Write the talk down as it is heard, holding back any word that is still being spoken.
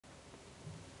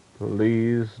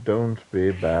Please don't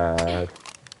be bad.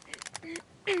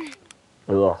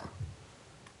 Ugh.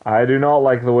 I do not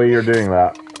like the way you're doing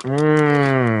that.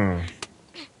 Mmm.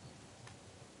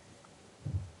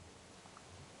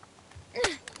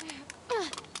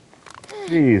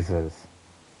 Jesus.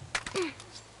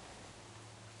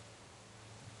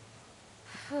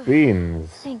 Beans.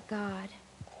 Thank God.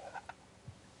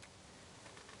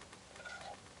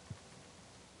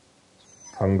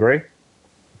 Hungry?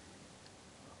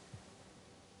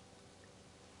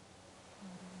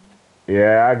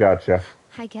 Yeah, I gotcha.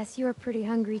 I guess you were pretty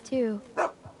hungry too.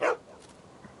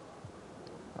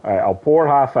 Alright, I'll pour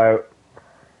half out.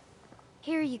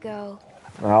 Here you go.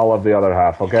 And I'll have the other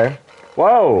half, okay?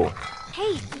 Whoa!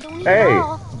 Hey, don't eat Hey! it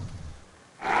all.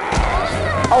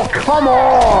 Oh, come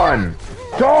on!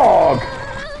 Dog!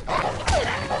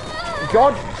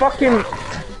 God fucking...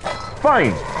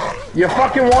 Fine. You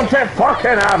fucking want it?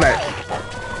 Fucking have it!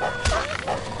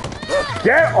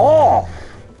 Get off!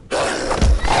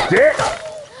 Dick!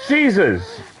 Jesus!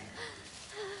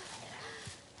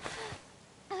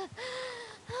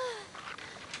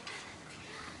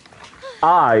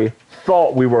 I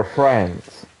thought we were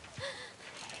friends.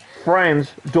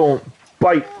 Friends don't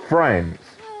bite friends.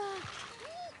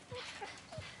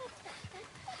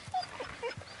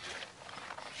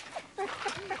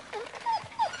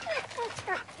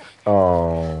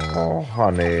 Oh,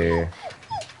 honey.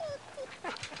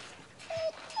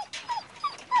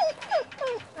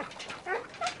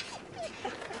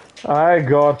 I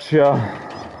gotcha.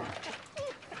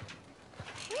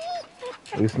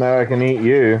 At least now I can eat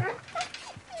you.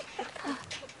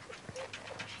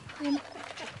 I'm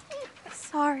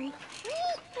sorry.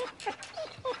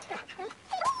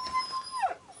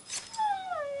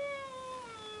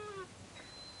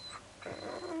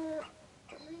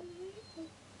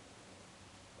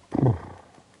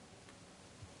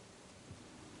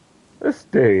 This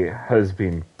day has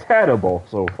been terrible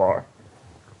so far.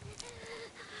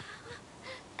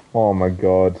 Oh my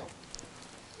god.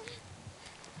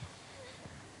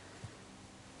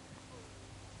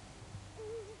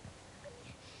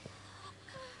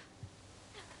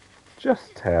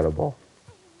 Just terrible.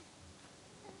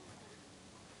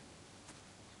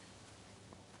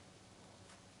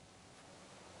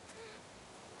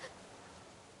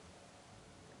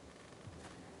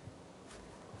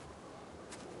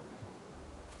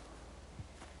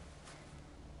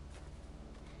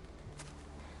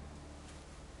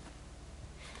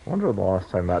 I wonder the last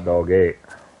time that dog ate.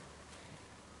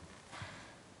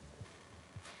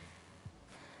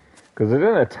 Because it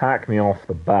didn't attack me off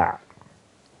the bat.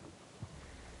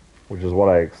 Which is what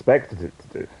I expected it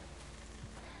to do.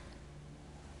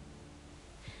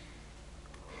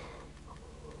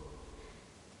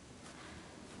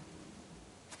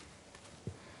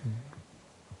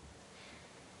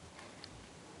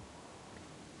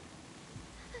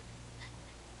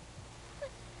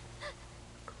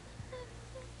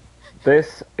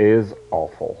 This is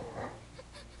awful.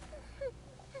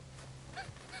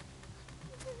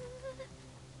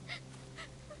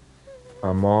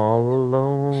 I'm all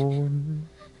alone.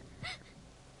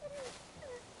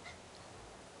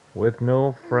 With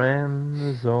no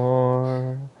friends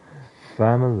or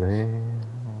family.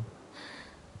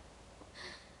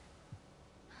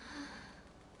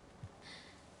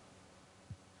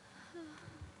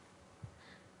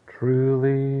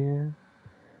 Truly,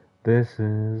 this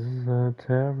is a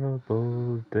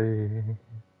terrible day.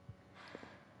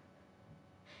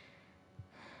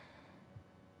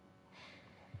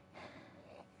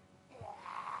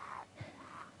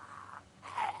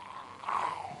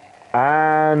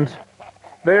 And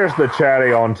there's the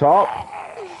cherry on top.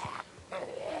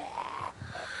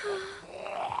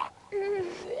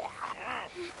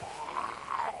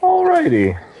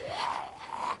 Alrighty.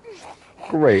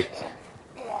 Great.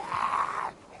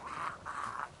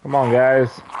 Come on, guys.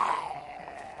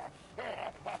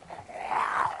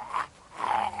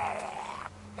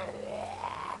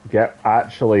 Get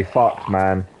actually fucked,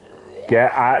 man.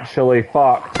 Get actually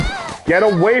fucked. Get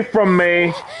away from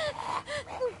me!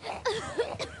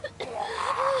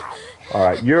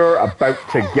 Alright, you're about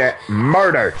to get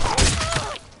murdered.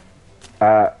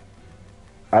 I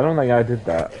don't think I did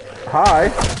that. Hi!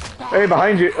 Hey,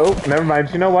 behind you. Oh, never mind.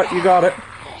 You know what? You got it.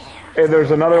 Hey,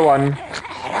 there's another one.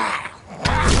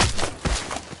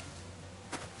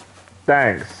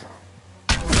 Thanks.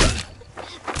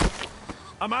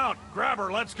 I'm out. Grab her.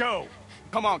 Let's go.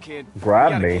 Come on, kid.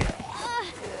 Grab me.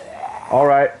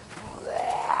 Alright.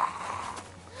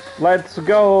 Let's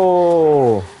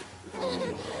go.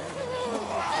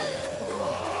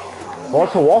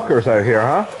 Lots of walkers out here,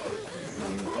 huh?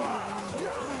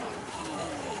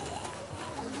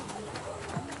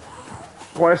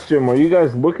 Question, were you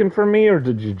guys looking for me, or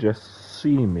did you just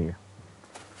see me?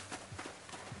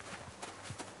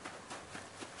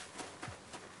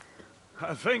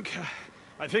 I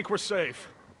think we're safe.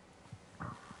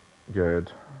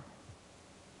 Good.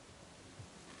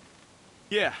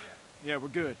 Yeah, we're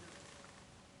good.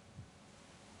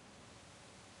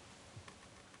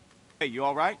 Hey, you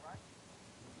all right?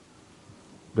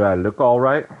 Do I look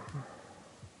alright?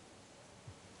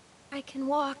 I can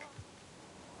walk.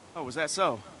 Oh, was that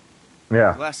so?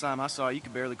 Yeah. The last time I saw you, you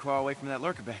could barely crawl away from that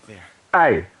lurker back there.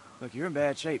 Hey, Look, you're in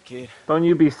bad shape, kid. don't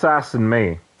you be sassing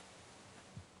me.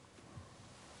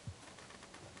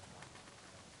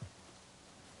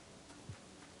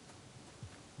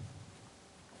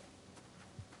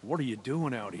 What are you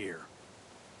doing out here?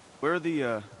 Where are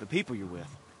the people you're with?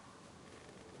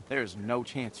 There's no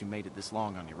chance you made it this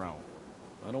long on your own.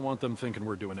 I don't want them thinking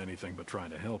we're doing anything but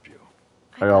trying to help you.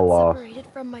 I got lost. Separated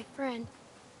from my friend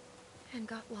and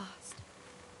got lost.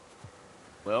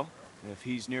 Well, if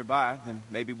he's nearby, then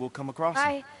maybe we'll come across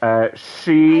him. I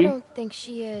She. don't think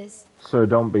she is. So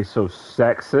don't be so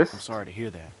sexist. I'm sorry to hear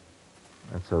that.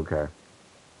 That's okay.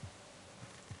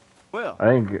 Well, I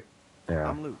think. Yeah.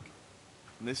 I'm Luke.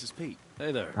 And this is Pete.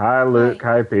 Hey there. Hi, Luke.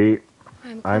 Hi, Pete.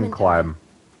 I'm Clementine. Clem.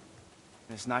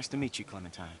 It's nice to meet you,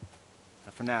 Clementine.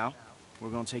 Now, for now, we're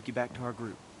gonna take you back to our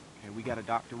group. Okay, we got a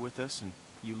doctor with us, and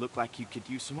you look like you could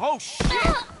use some. Oh shit!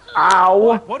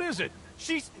 Ow! What is it?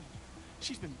 She's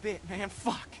been bit, man.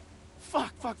 Fuck.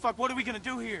 What are we gonna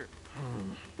do here?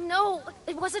 No,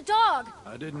 it was a dog.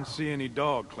 I didn't see any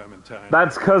dog, Clementine.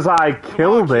 That's because I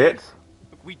killed kid. it.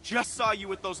 Look, we just saw you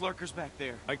with those lurkers back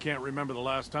there. I can't remember the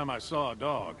last time I saw a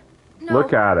dog. No,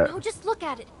 Look at it. No, just look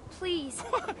at it, please.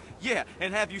 Yeah,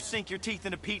 and have you sink your teeth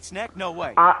into Pete's neck? No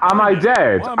way. Am I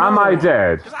dead? Well, Am I no.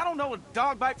 dead? Because I don't know a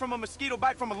dog bite from a mosquito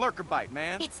bite from a lurker bite,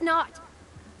 man. It's not.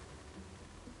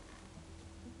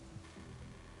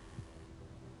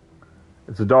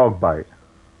 It's a dog bite.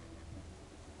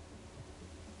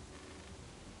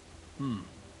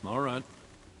 All right.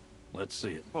 Let's see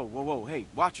it. Whoa, hey,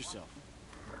 watch yourself.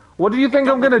 What do you think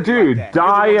Don't I'm gonna look at me do? like that.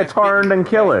 Die You're the a one that's bitten, turn and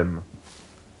kill okay? him?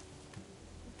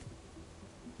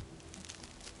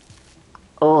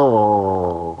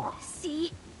 Oh.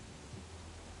 See?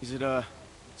 Is it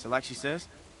like she says?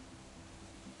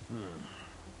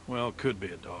 Well, could be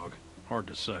a dog. Hard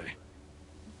to say.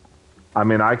 I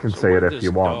mean, I can So say it where'd if this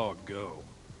you want. dog go?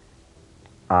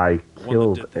 I The one that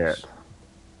killed did this. it.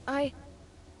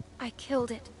 I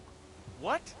killed it.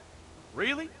 What?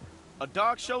 Really? A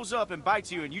dog shows up and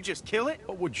bites you and you just kill it?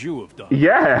 What would you have done? I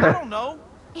Yeah. don't know.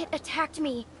 It attacked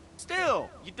me. Still,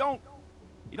 you don't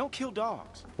kill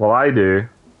dogs. Well, I do.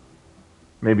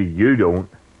 Maybe you don't.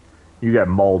 You get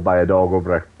mauled by a dog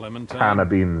over a Clementine, can of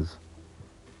beans.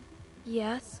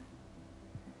 Yes?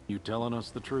 you telling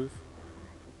us the truth?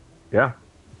 Yeah.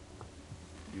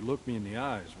 You look me in the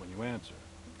eyes when you answer.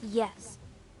 Yes.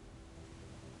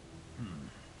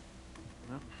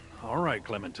 All right,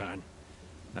 Clementine.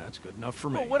 That's good enough for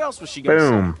me. Well, what else was she gonna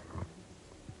Boom.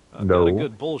 I've got a No.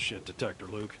 good bullshit detector,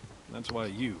 Luke. That's why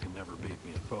you can never beat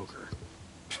me at poker.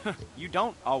 say? You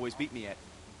don't always beat me at.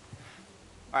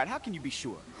 All right, how can you be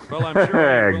sure? Well, I'm sure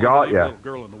I ain't willing Got to leave ya. a little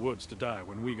girl in the woods to die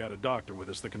when we got a doctor with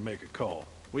us that can make a call.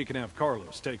 We can have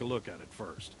Carlos take a look at it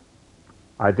first.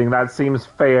 I think that seems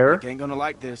fair. Nick ain't gonna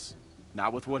like this.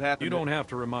 Not with what happened. You don't have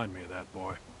to remind me of that,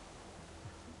 boy.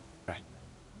 Right.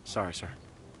 Sorry, sir.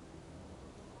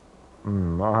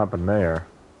 What happened there?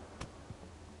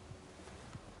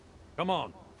 Come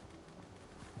on.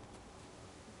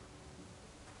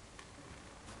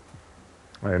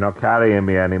 You're not carrying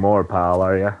me anymore, pal,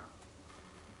 are you?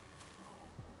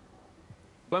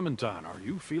 Clementine, are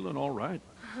you feeling all right?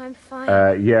 I'm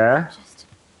fine. Yeah. Just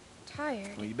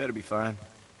tired. Well, you better be fine.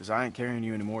 Because I ain't carrying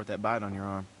you anymore with that bite on your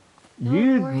arm.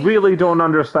 You Don't worry. really don't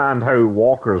understand how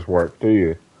walkers work, do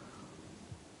you?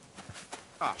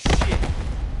 Oh, shit.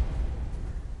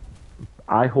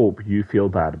 I hope you feel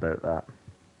bad about that.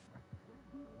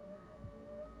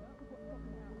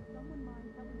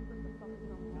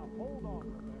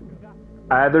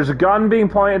 There's a gun being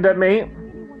pointed at me.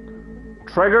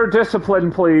 Trigger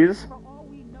discipline, please. For all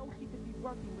we know, she could be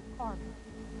working with Carver.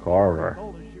 Carver.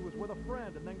 Told us she was with a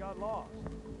friend and then got lost.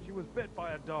 She was bit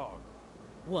by a dog.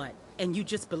 What? And you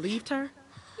just believed her?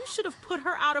 You should have put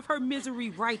her out of her misery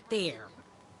right there.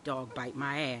 Dog bite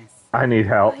my ass. I need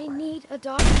help. I need a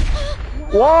doctor.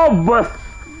 Whoa, but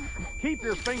Keep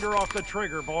your finger off the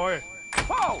trigger, boy.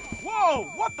 Whoa!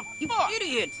 What the You fuck?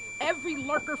 idiot! Every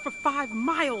lurker for 5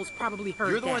 miles probably heard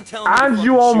You're the that. one telling me. and to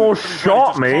you fucking almost shoot.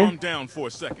 shot me. Calm down for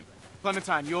a second.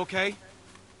 Clementine, you okay?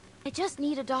 I just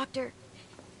need a doctor.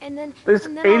 This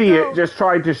and then I'll idiot go. just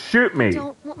tried to shoot I me.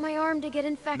 don't want my arm to get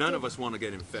infected. None of us want to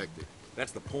get infected.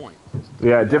 That's the point.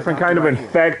 Yeah, different kind of Right here.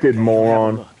 infected Okay, you'll have a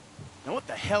moron. look. Now what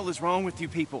the hell is wrong with you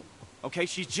people? Okay,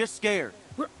 she's just scared.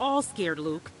 We're all scared,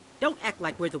 Luke. Don't act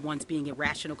like we're the ones being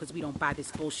irrational because we don't buy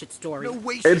this bullshit story. No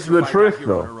way It's she the survived out truth, here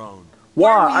though. on her own.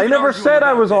 Why? are we I even never arguing said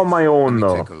I about was on this? my Let own, me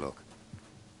though. take a look.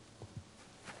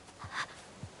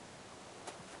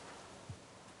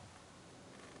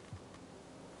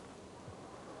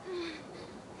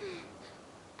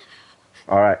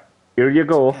 Alright, here you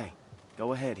go. Okay,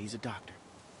 go ahead. He's a doctor.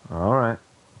 Alright.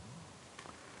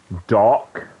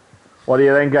 Doc, what do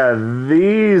you think of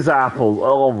these apples?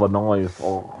 Oh, the noise.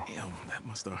 Oh, Damn, that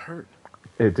must have hurt.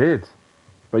 it did.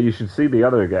 But you should see the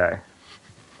other guy.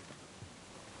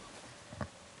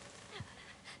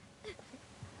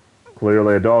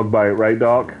 Clearly a dog bite, right,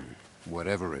 Doc?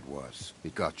 Whatever it was,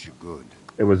 it got you good.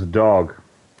 It was a dog.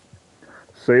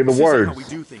 Say the This isn't words. how we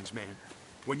do things, man.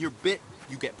 When you're bit,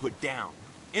 you get put down.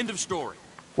 End of story.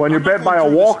 When you're I'm not bit by going a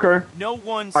through this walker, No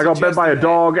one I got bit by a suggested that.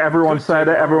 dog, everyone Could said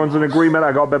take it, everyone's in long. agreement,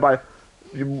 I got bit by...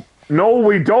 No,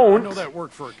 we I don't! know that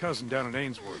worked for a cousin down in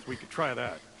Ainsworth. We could try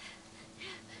that.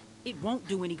 It won't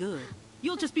do any good.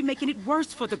 You'll just be making it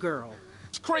worse for the girl.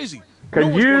 It's crazy. Can no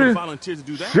one's going you to volunteer to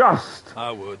do that. just...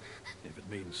 I would, if it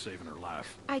means saving her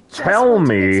life. I just Tell want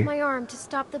to me- fix my arm to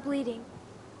stop the bleeding.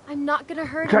 I'm not gonna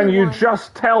hurt Can you anyone.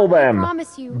 just tell I them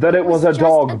promise you, that it was a just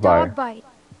dog a bite? dog bite.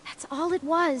 That's all it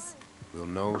was. We'll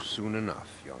know soon enough,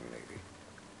 young lady.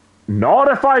 Not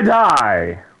if I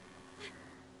die!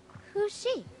 Who's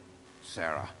she?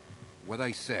 Sarah, what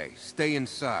I say, stay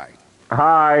inside.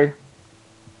 Hi.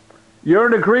 You're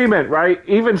in agreement, right?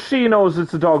 Even she knows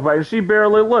it's a dog bite, and she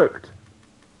barely looked.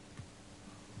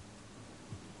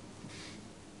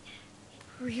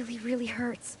 It really, really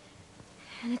hurts.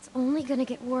 And it's only gonna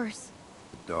get worse.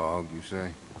 The dog, you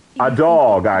say? Do A you think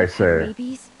dog, people I have say.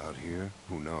 Rabies? Out here?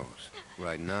 Who knows?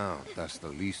 Right now, that's the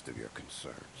least of your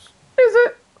concerns. Is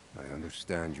it? I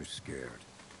understand you're scared.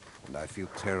 And I feel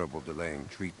terrible delaying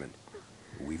treatment.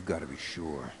 But we've got to be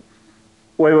sure.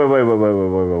 Wait.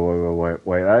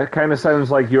 That kind of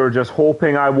sounds like you're just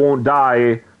hoping I won't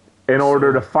die in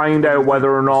order to find out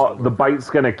whether or not the bite's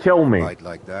gonna kill me. Bite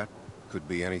like that? Could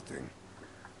be anything.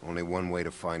 Only one way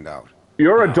to find out.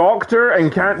 You're a doctor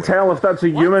and can't tell if that's a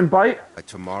human bite? By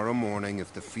tomorrow morning,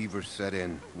 if the fever set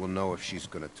in, we'll know if she's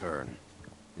gonna turn.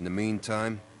 In the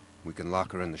meantime, we can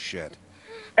lock her in the shed.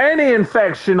 Any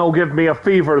infection will give me a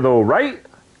fever though, right?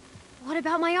 What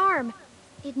about my arm?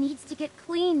 It needs to get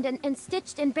cleaned and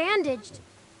stitched and bandaged.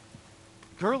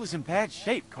 Girl is in bad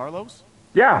shape, Carlos.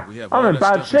 Yeah, We have I'm all in that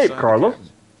bad stuff shape, inside the Carlos. cabin.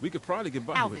 We could probably get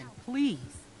by with Alvin, it. please.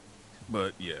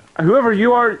 But yeah. Whoever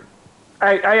you are...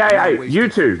 Hey, you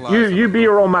two. You be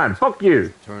your own man. Fuck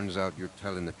you. Turns out you're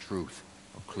telling the truth.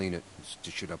 I'll clean it and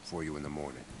stitch it up for you in the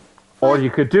morning. Or you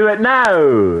could do it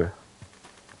now.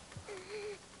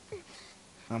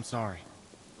 I'm sorry.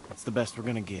 That's the best we're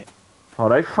gonna get.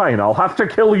 Alright, fine. I'll have to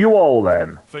kill you all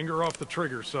then. Finger off the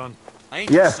trigger, son. I ain't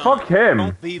Yeah, your son. fuck him.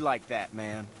 Don't be like that,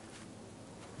 man.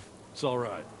 It's all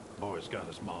right. Boy's got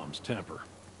his mom's temper.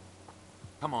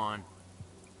 Come on.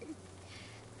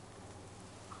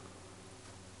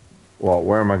 Well,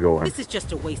 where am I going? This is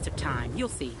just a waste of time. You'll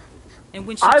see. And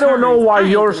when she I don't know turns, why I ain't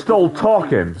you're gonna still go home and clean up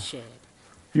talking. the shed.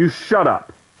 You shut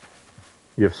up.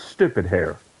 You have stupid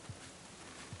hair.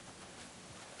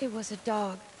 It was a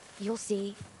dog. You'll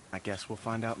see. I guess we'll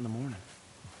find out in the morning.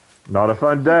 Not if I'm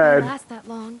It won't dead. last that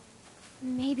long.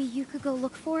 Maybe you could go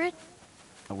look for it?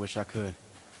 I wish I could.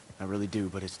 I really do,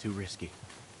 but it's too risky.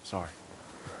 Sorry.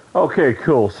 Okay,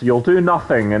 cool. So you'll do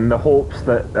nothing in the hopes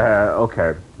that...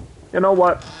 okay. You know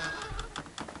what?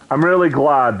 I'm really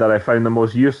glad that I found the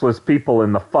most useless people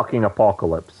in the fucking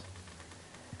apocalypse.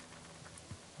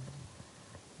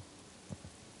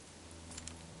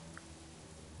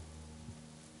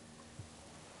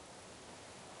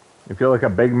 You feel like a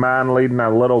big man leading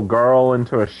a little girl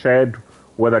into a shed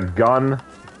with a gun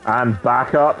and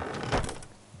backup?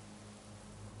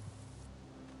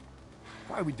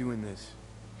 Why are we doing this?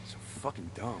 So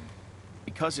fucking dumb.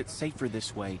 Because it's safer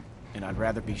this way, and I'd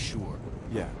rather be sure.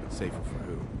 Yeah, but safer for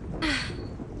who?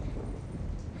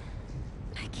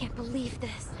 I can't believe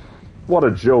this. What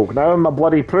a joke. Now I'm a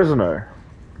bloody prisoner.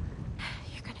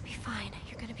 You're gonna be fine.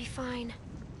 You're gonna be fine.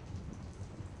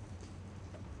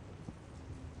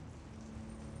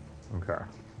 Okay.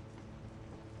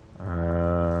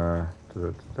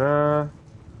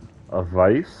 A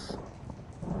vice.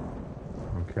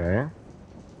 Okay.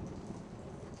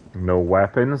 No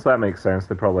weapons. That makes sense.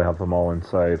 They probably have them all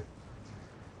inside.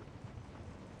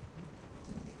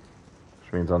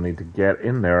 Which means I'll need to get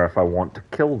in there if I want to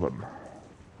kill them.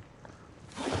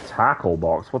 tackle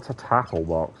box. What's a tackle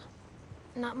box?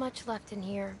 Not much left in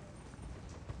here.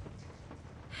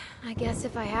 I guess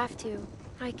if I have to,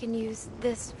 I can use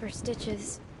this for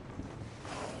stitches.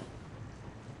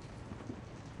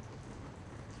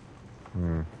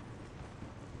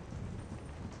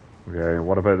 Okay,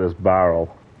 what about this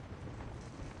barrel?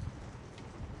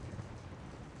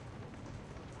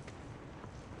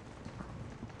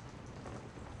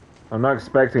 I'm not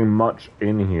expecting much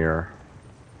in here.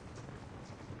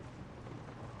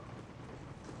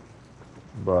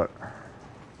 But...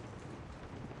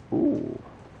 Ooh.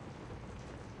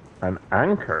 An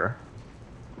anchor?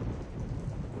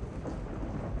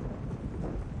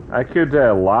 I could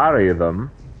Larry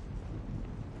them.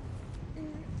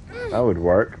 That would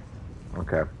work.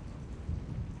 Okay.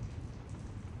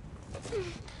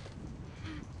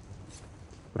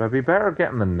 Would I be better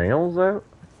getting the nails out?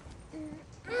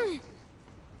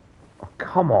 Oh,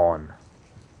 come on.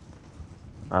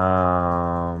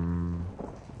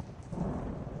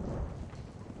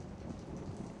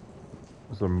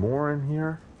 Is there more in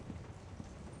here?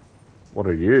 What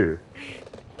are you?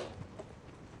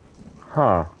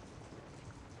 Huh.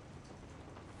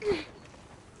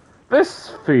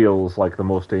 This feels like the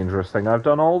most dangerous thing I've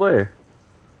done all day.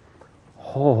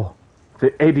 Oh,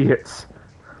 the idiots.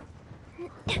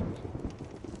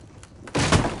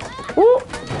 Ooh.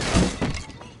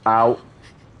 Ow.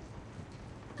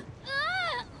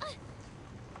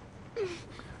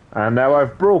 And now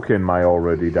I've broken my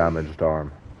already damaged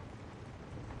arm.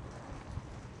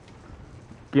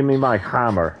 Give me my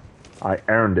hammer. I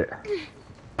earned it.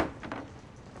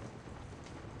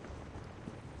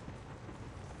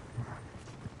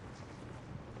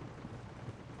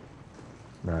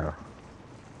 Now,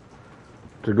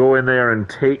 to go in there and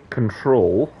take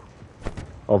control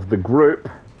of the group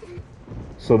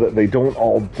so that they don't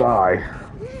all die.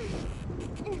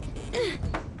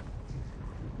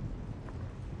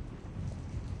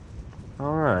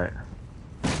 Alright.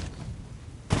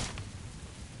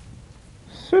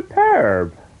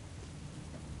 Superb.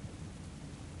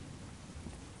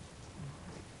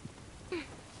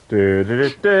 Do do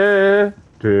do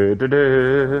do do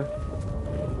do.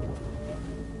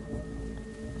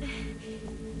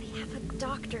 They have a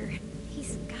doctor.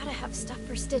 He's gotta have stuff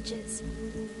for stitches.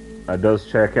 That does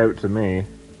check out to me.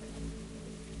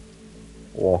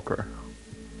 Walker.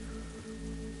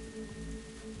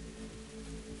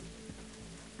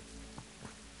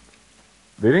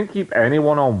 They didn't keep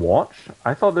anyone on watch?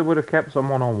 I thought they would have kept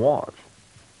someone on watch.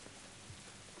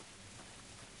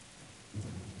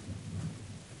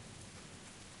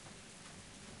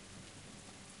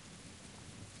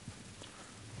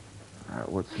 Alright,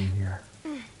 what's in here?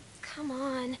 Come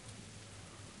on.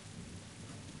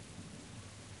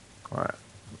 Alright.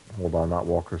 Hold on, that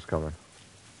walker's coming.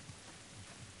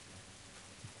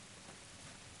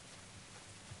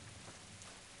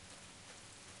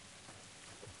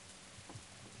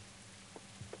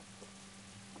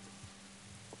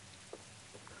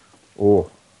 Oh.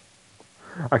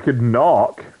 I could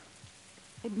knock.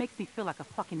 It makes me feel like a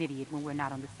fucking idiot when we're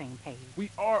not on the same page. We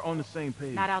are on the same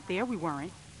page. Not out there, we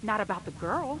weren't. Not about the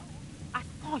girl. I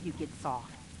saw you get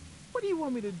soft. What do you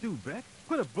want me to do, Beck?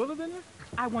 Put a bullet in her?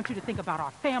 I want you to think about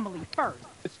our family first.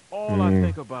 It's all I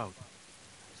think about.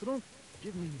 So don't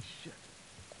give me any shit.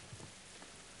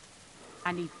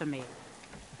 I need some air.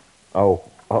 Oh.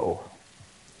 Uh-oh.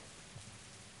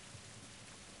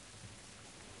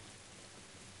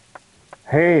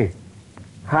 Hey.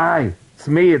 Hi. It's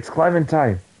me. It's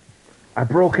Clementine. I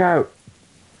broke out.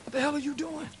 What the hell are you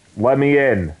doing? Let me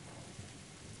in.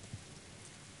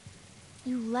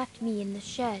 You left me in the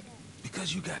shed.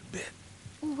 Because you got bit.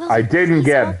 Will I you didn't please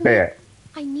get help me? bit.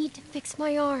 I need to fix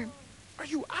my arm. Are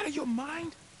you out of your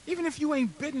mind? Even if you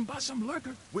ain't bitten by some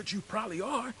lurker, which you probably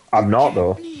are. I'm you not, can't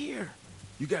though. Be here.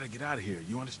 You gotta get out of here,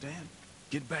 you understand?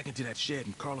 Get back into that shed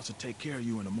and Carlos will take care of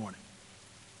you in the morning.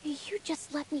 You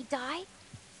just let me die?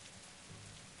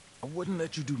 I wouldn't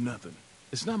let you do nothing.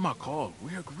 It's not my call.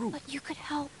 We're a group. But you could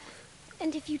help.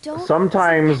 And if you don't...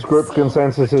 Sometimes isn't that group the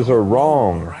same? consensuses are All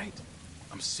wrong. right?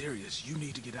 I'm serious. You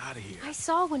need to get out of here. I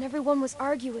saw when everyone was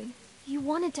arguing. You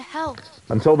wanted to help.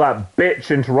 Until that bitch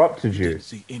interrupted You you. didn't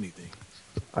see anything.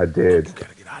 I did. You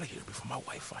gotta get out of here before my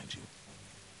wife finds you.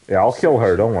 Yeah, I'll kill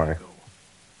her, don't worry. Go.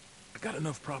 I got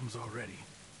enough problems already.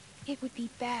 It would be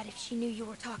bad if she knew you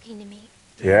were talking to me.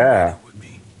 Damn Yeah. right it would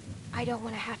be. I don't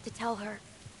want to have to tell her.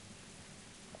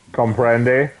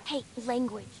 Comprende? Hey,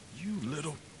 language. You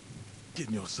little...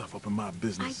 Getting yourself up in my I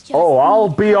business. just Oh, I'll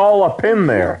need be help. all up in You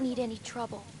there. don't need any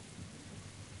trouble.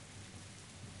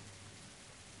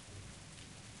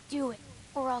 Do it,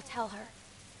 or I'll tell her.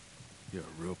 You're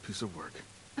a real piece of work.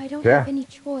 I don't Yeah. have any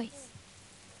choice.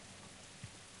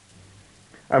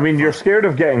 I mean, you're scared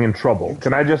of getting in trouble.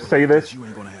 Can I just say this? You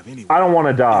ain't gonna have any I don't want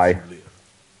to if die. you live.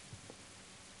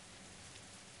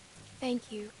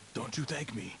 Thank you. Don't you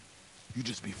thank me. You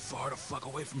just be far the fuck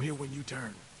away from here when you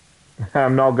turn.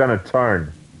 I'm not gonna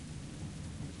turn.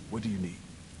 What do you need?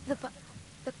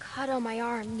 The cut on my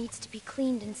arm needs to be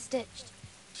cleaned and stitched.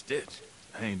 Stitch?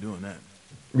 I ain't doing that.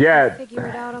 Yeah, Figure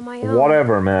it out on my own.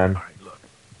 whatever, man. All right, look.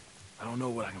 I don't know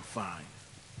what I can find.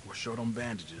 We're short on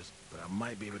bandages, but I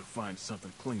might be able to find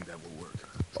something clean that will work.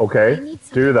 I Okay, need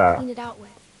something do to that. clean it out with.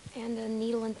 And a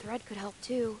needle and thread could help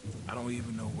too. I don't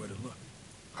even know where to look.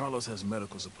 Carlos has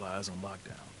medical supplies on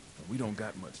lockdown, but we don't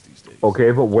got much these days.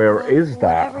 Okay, but where Well, is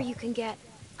that? whatever you can get.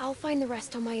 I'll find the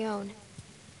rest on my own.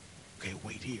 Okay,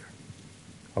 wait here.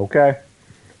 Okay.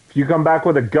 If you come back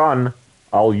with a gun,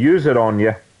 I'll use it on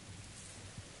you.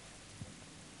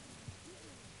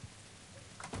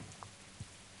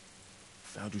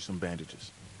 Found you some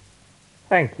bandages.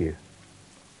 Thank you.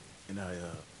 And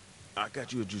I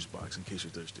got you a juice box in case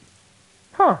you're thirsty.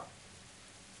 Huh.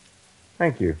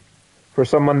 Thank you. For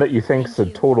someone that you think's Thank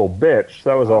a you. total bitch,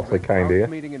 that was awfully kind of you.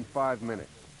 Meeting in 5 minutes.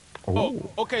 Ooh. Oh,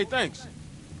 okay, thanks.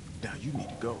 Now you need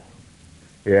to go.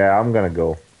 Yeah, I'm gonna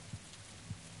go.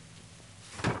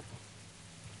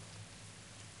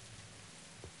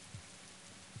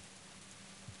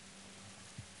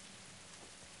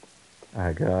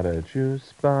 I got a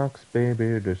juice box,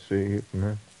 baby, this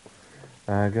evening.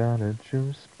 I got a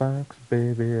juice box,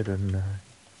 baby, tonight.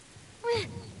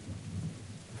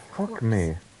 Fuck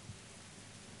me.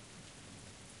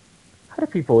 How do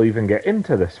people even get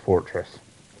into this fortress?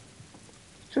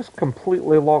 It's just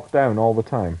completely locked down all the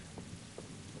time.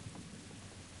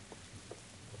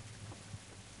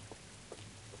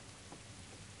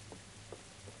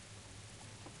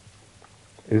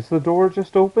 Is the door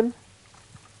just open?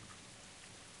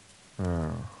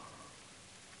 Oh.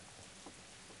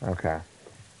 Okay.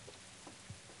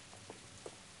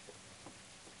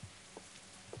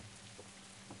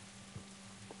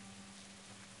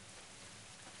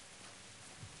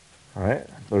 Alright,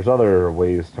 there's other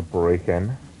ways to break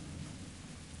in.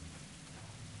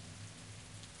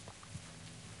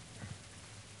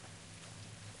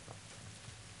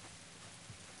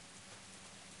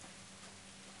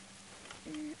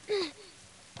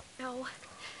 Ow.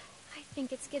 I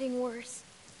think it's getting worse.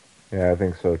 Yeah, I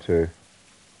think so too.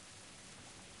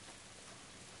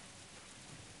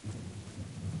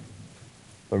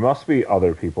 There must be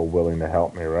other people willing to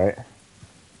help me, right?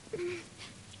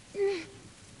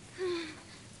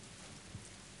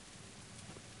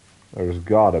 There's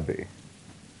gotta be.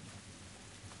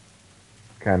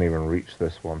 Can't even reach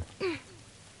this one.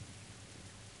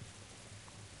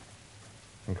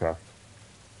 Okay.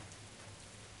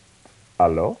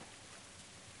 Hello?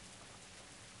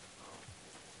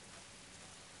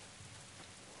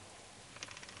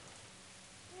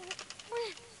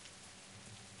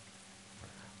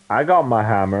 I got my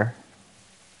hammer.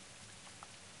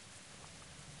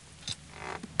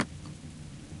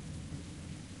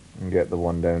 And get the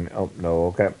one down. Oh, no,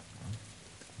 okay.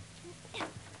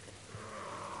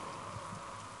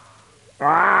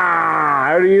 Ah!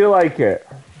 How do you like it?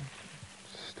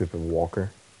 Stupid walker.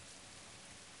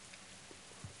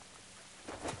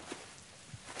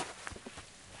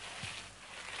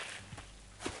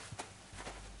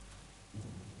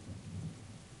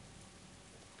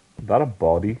 Is that a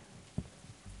body?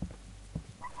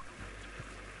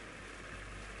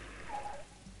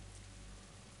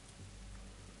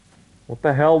 What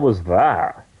the hell was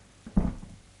that?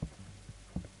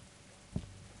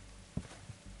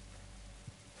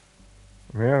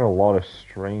 I'm hearing a lot of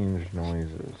strange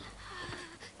noises.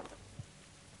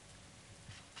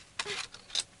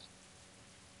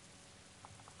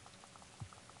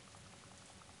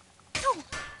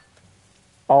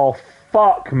 Oh,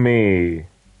 fuck me.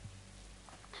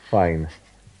 Fine.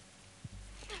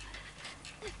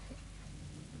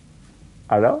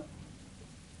 Hello?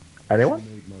 Anyone?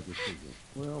 Made my decision.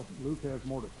 Well, Luke has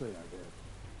more to say, I guess.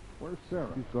 Where's Sarah?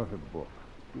 She's got her book.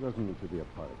 She doesn't need to be a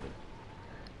part of this.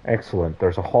 Excellent.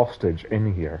 There's a hostage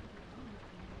in here.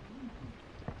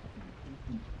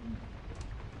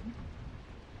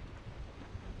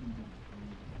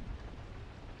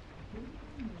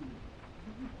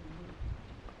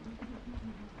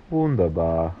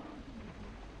 Wunderbar.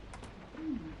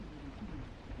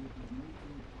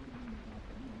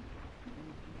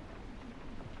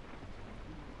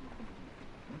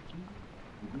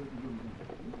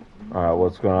 Alright,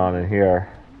 what's going on in here?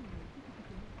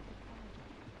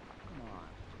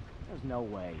 There's no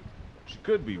way. She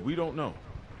could be. We don't know.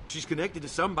 She's connected to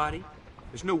somebody.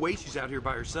 There's no way she's out here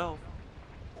by herself.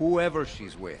 Whoever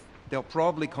she's with, they'll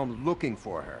probably come looking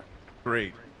for her.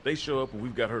 Great. They show up and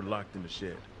we've got her locked in the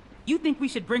shed. You think we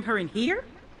should bring her in here?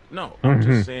 No, I'm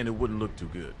just saying it wouldn't look too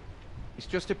good. It's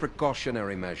just a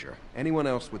precautionary measure. Anyone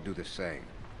else would do the same.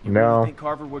 You No. really think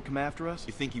Carver would come after us?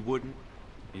 You think he wouldn't?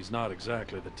 He's not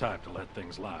exactly the type to let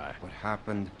things lie. What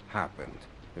happened, happened.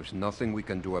 There's nothing we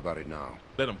can do about it now.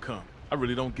 Let him come. I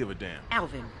really don't give a damn.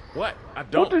 Alvin. What? I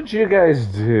What don't. did you guys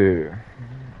do?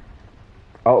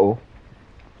 Uh-oh.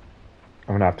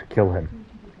 I'm gonna have to kill him.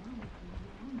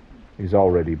 He's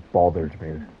already bothered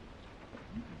me.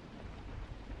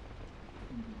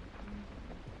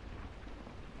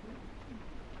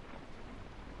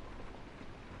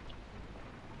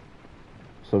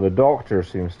 So the doctor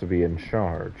seems to be in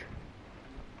charge.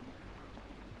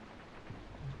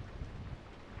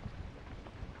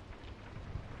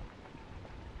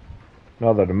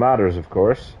 Not that it matters, of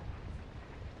course,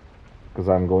 because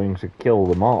I'm going to kill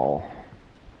them all.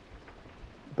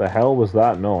 The hell was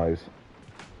that noise?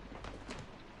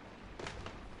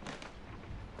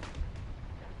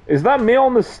 Is that me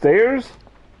on the stairs?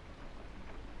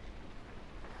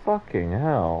 Fucking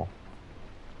hell.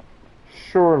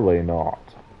 Surely not.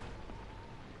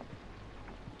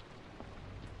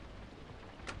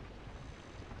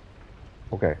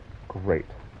 Okay, great.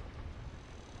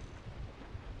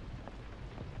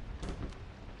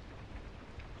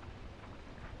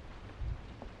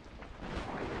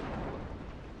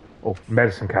 Oh,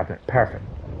 medicine cabinet. Perfect.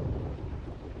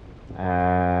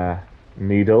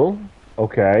 Needle.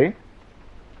 Okay.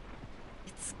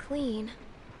 It's clean.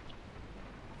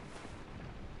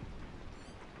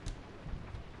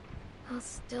 I'll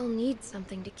still need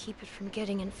something to keep it from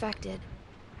getting infected.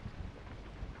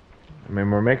 I mean,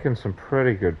 we're making some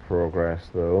pretty good progress,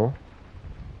 though.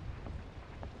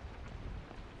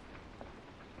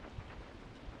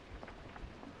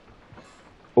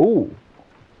 Oh.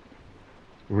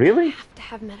 Really? I have to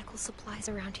have medical supplies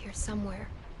around here somewhere.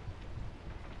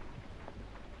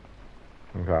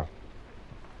 Okay.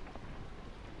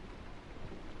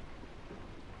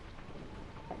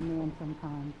 Man,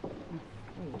 sometimes.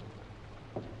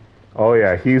 Oh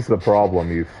yeah, he's the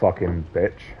problem, you fucking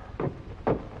bitch.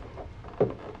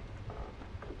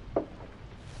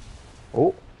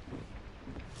 Oh.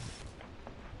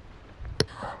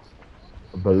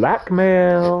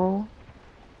 Blackmail.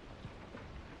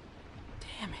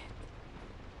 Damn it.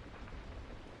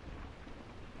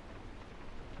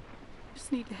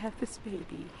 Just need to have this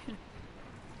baby.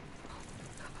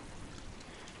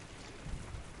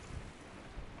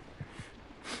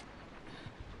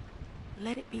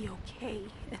 Let it be okay.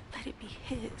 Let it be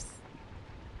his.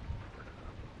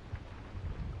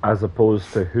 As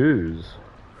opposed to whose?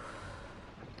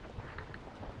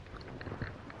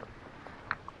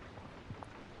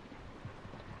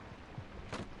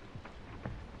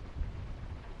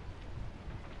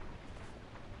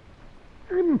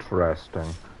 Interesting.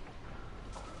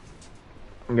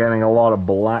 I'm getting a lot of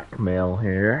blackmail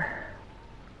here.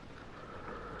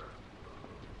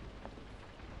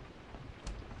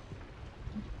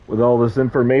 With all this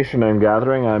information I'm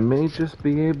gathering, I may just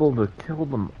be able to kill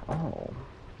them all.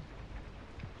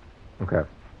 Okay.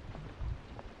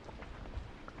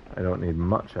 I don't need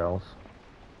much else.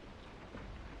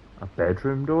 A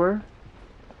bedroom door?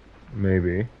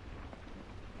 Maybe.